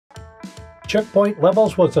Checkpoint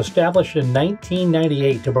Levels was established in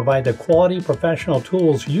 1998 to provide the quality professional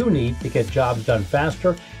tools you need to get jobs done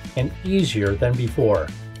faster and easier than before.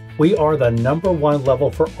 We are the #1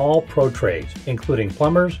 level for all pro trades, including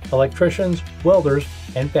plumbers, electricians, welders,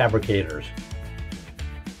 and fabricators.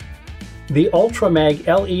 The UltraMag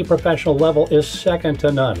LE Professional level is second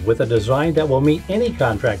to none, with a design that will meet any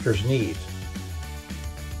contractor's needs.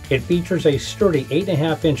 It features a sturdy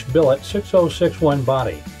 8.5-inch billet 6061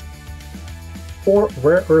 body, 4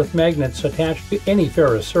 rare earth magnets attached to any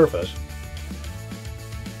ferrous surface,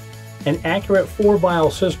 an accurate 4-vial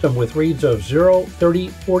system with reads of 0, 30,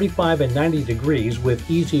 45, and 90 degrees with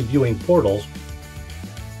easy viewing portals,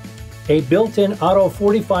 a built-in auto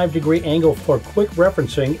 45-degree angle for quick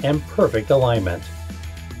referencing and perfect alignment.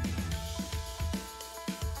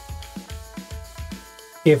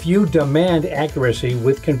 If you demand accuracy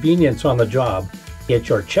with convenience on the job, get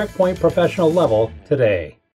your Checkpoint Professional level today.